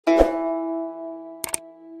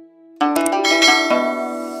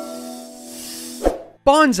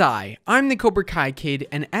Bonsai! I'm the Cobra Kai Kid,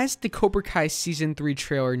 and as the Cobra Kai Season 3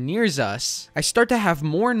 trailer nears us, I start to have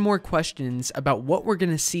more and more questions about what we're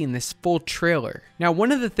gonna see in this full trailer. Now,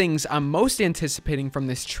 one of the things I'm most anticipating from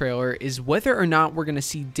this trailer is whether or not we're gonna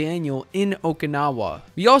see Daniel in Okinawa.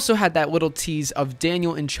 We also had that little tease of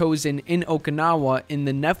Daniel and Chozen in Okinawa in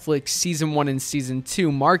the Netflix Season 1 and Season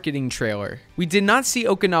 2 marketing trailer. We did not see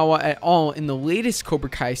Okinawa at all in the latest Cobra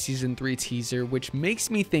Kai Season 3 teaser, which makes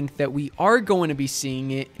me think that we are going to be seeing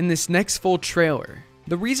it in this next full trailer.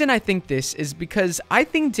 The reason I think this is because I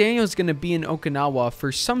think Daniel's going to be in Okinawa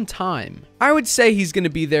for some time. I would say he's going to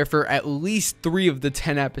be there for at least 3 of the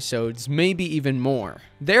 10 episodes, maybe even more.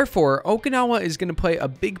 Therefore, Okinawa is going to play a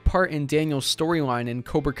big part in Daniel's storyline in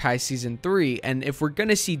Cobra Kai Season 3, and if we're going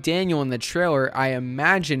to see Daniel in the trailer, I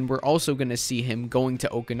imagine we're also going to see him going to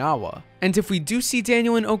Okinawa. And if we do see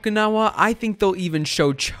Daniel in Okinawa, I think they'll even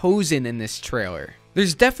show Chozen in this trailer.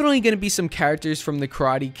 There's definitely going to be some characters from the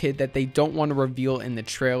Karate Kid that they don't want to reveal in the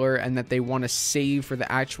trailer and that they want to save for the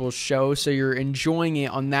actual show, so you're enjoying it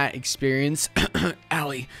on that experience.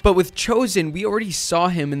 Allie. But with Chozen, we already saw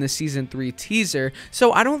him in the Season 3 teaser,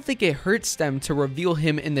 so I don't think it hurts them to reveal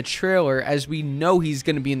him in the trailer, as we know he's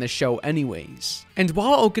going to be in the show anyways. And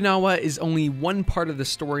while Okinawa is only one part of the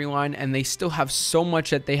storyline and they still have so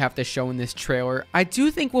much that they have to show in this trailer, I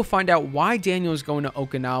do think we'll find out why Daniel's going to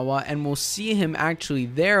Okinawa, and we'll see him actually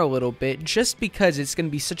there a little bit, just because it's going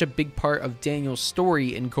to be such a big part of Daniel's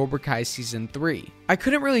story in Cobra Kai Season 3. I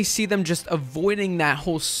couldn't really see them just avoiding that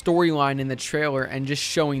whole storyline in the trailer and just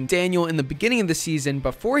showing Daniel in the beginning of the season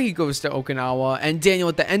before he goes to Okinawa, and Daniel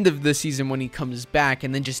at the end of the season when he comes back,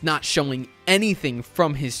 and then just not showing anything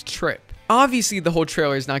from his trip. Obviously, the whole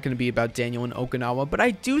trailer is not going to be about Daniel in Okinawa, but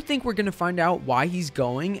I do think we're going to find out why he's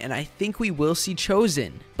going, and I think we will see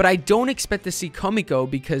Chozen. But I don't expect to see Komiko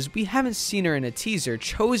because we haven't seen her in a teaser.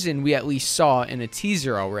 Chozen we at least saw in a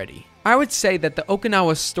teaser already. I would say that the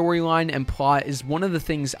Okinawa storyline and plot is one of the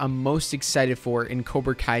things I'm most excited for in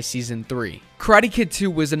Cobra Kai Season 3. Karate Kid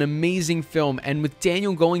 2 was an amazing film, and with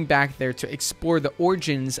Daniel going back there to explore the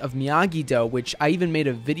origins of Miyagi-Do, which I even made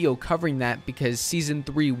a video covering that because Season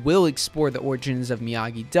 3 will explore the origins of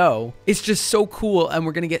Miyagi-Do, it's just so cool, and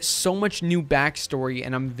we're going to get so much new backstory,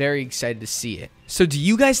 and I'm very excited to see it. So do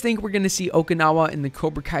you guys think we're going to see Okinawa in the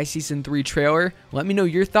Cobra Kai Season 3 trailer? Let me know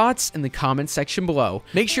your thoughts in the comments section below.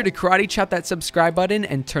 Make sure to karate chop that subscribe button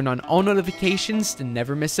and turn on all notifications to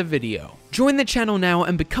never miss a video. Join the channel now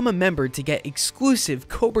and become a member to get exclusive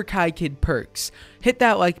Cobra Kai Kid perks. Hit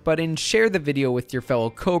that like button, share the video with your fellow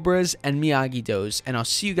Cobras and Miyagi-Dos, and I'll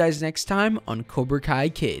see you guys next time on Cobra Kai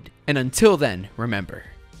Kid. And until then, remember,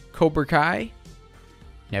 Cobra Kai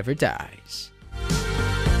never dies.